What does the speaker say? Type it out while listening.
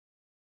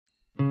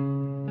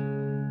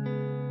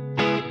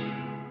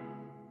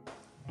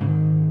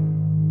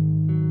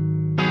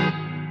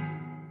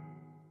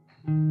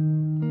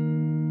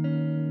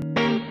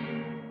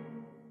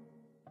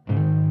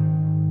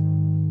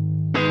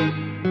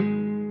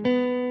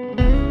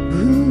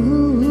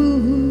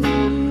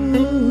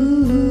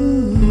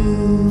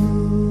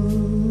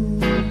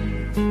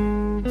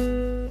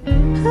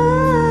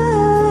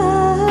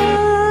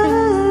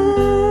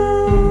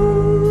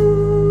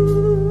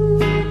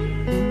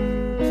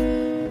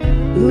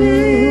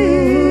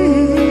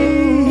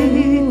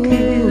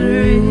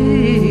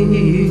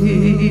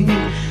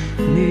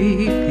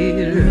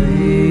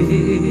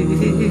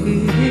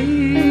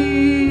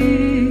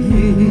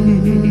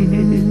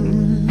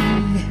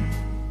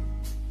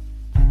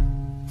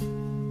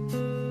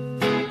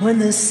When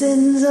the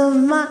sins of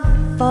my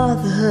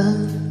father,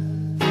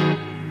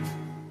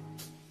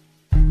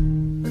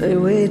 they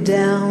weigh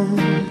down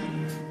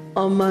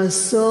on my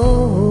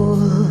soul,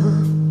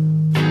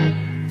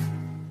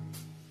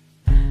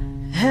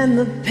 and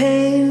the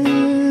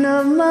pain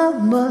of my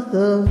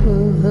mother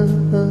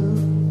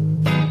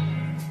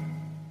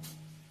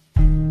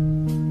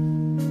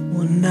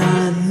will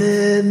not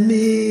let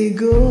me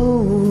go.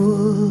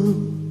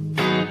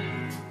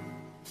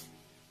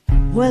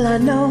 Well, I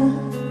know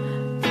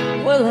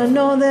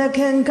there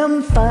can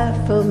come fire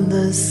from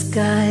the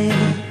sky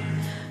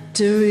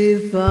to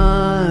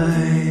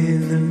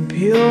refine the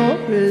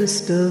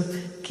purest of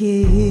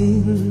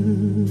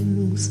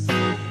kings.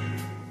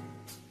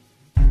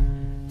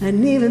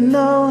 And even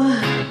though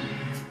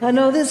I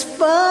know this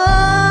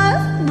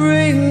fire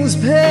brings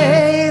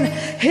pain,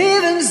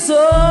 even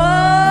so,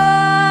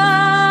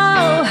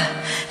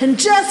 and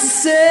just the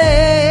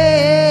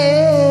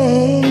same,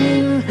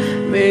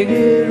 make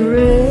it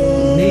rain.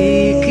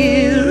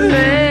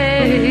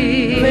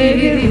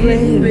 Make it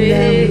rain, make it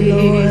rain,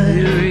 oh,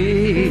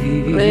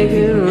 make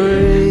it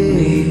rain,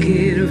 make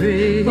it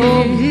rain,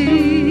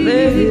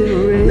 make it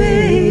rain,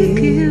 make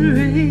it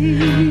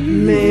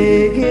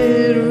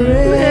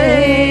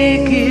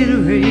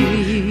rain,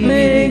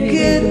 make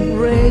it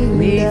rain,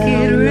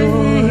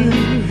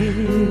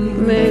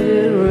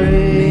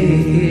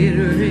 make it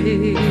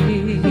rain,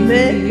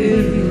 make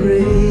it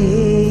rain.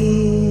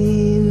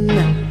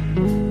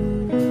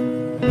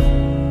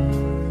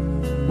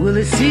 Well,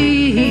 the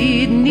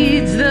seed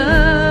needs the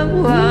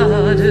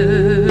water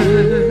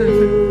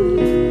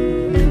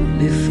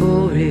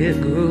before it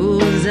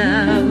grows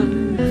out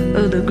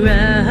of the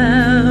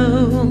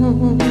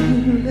ground,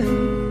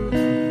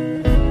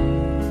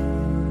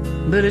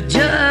 but it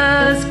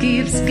just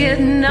keeps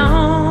getting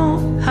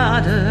on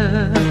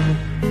harder,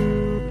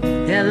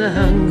 and the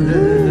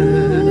hunger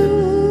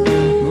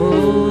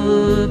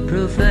more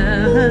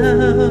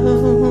profound.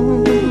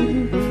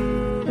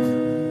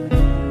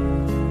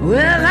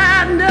 Well,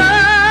 I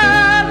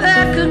know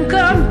there can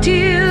come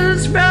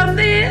tears from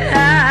the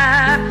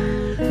eye,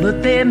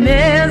 but they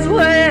may as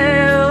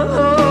well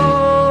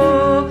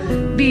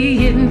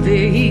be in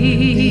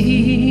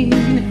vain.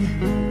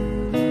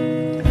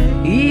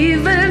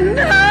 Even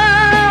though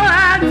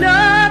I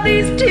know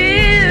these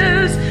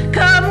tears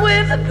come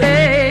with the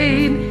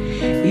pain,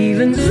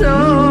 even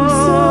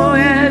so,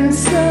 and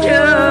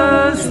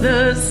just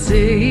the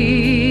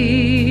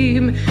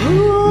same,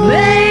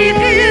 make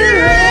it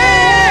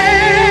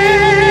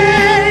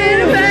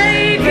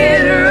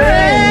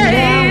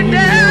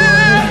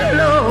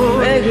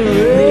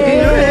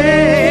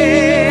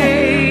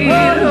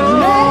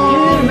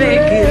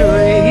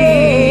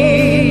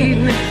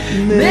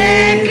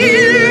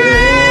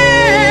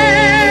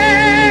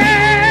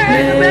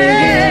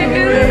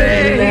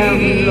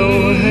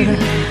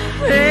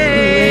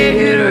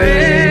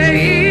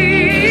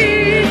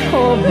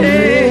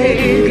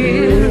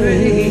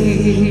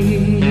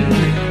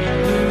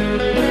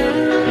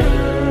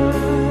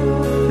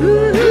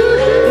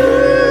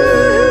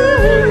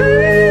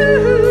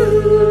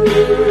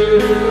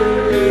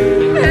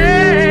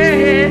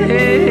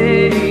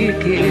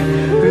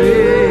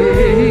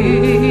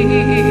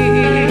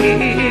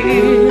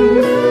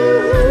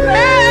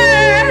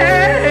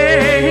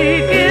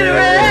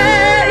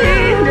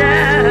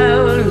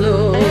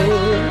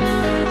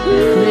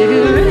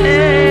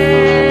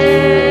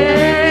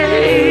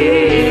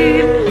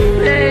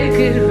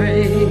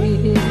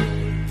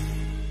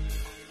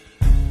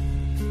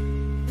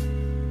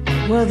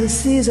well, the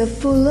seas are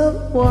full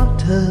of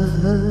water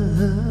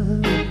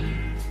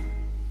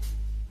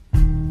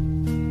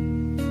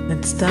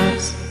that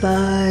stops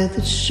by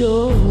the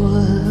shore,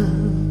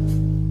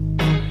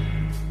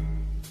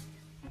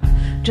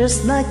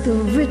 just like the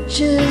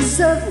riches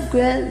of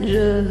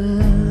grandeur.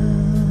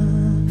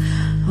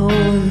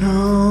 Oh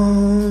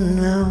no,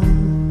 no,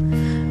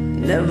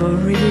 never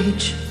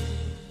reach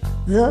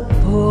the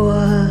poor.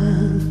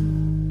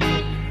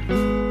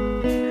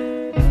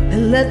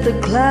 And let the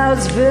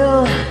clouds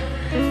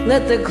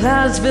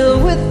fill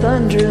with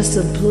thunderous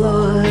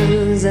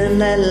applause, and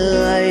let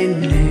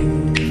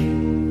lightning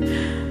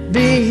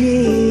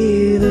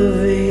be the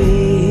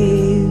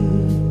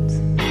veins,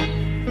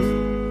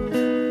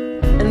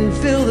 and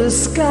fill the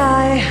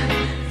sky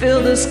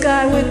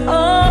with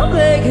all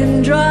they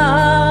can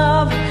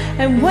drop.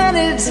 And when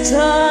it's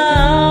time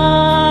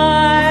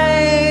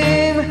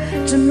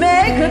to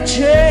make a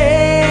change,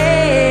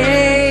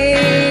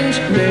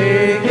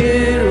 make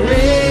it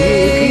rain.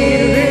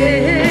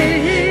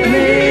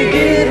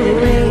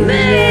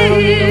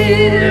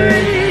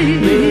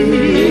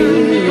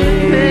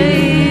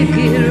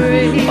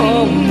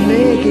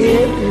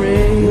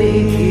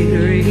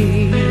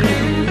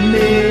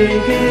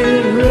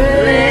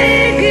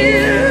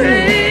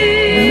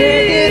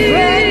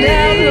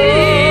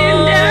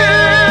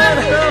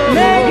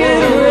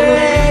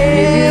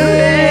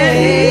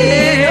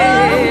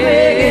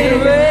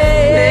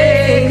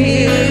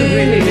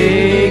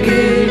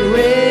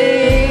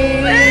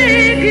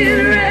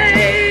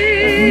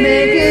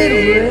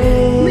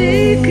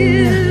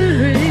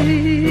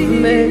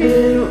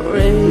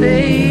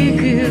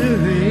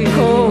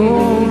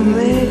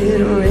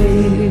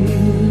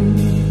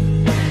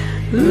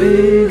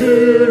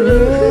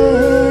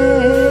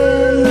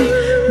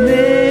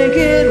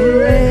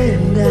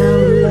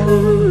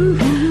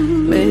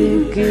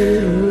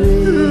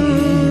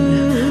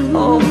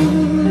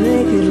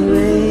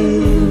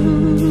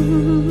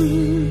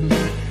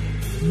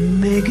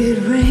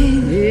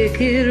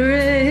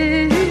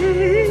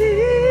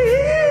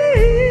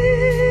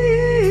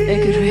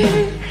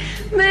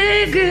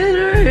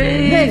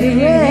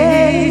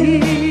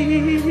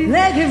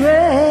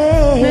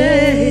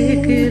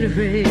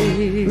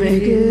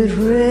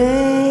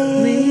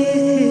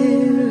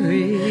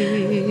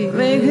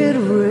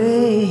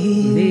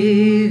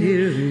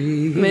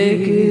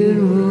 make it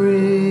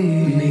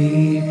rain.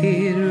 Make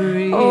it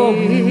rain. Oh,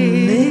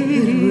 make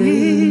it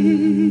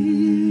rain.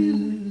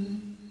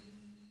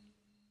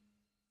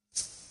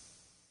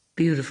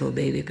 Beautiful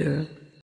baby girl.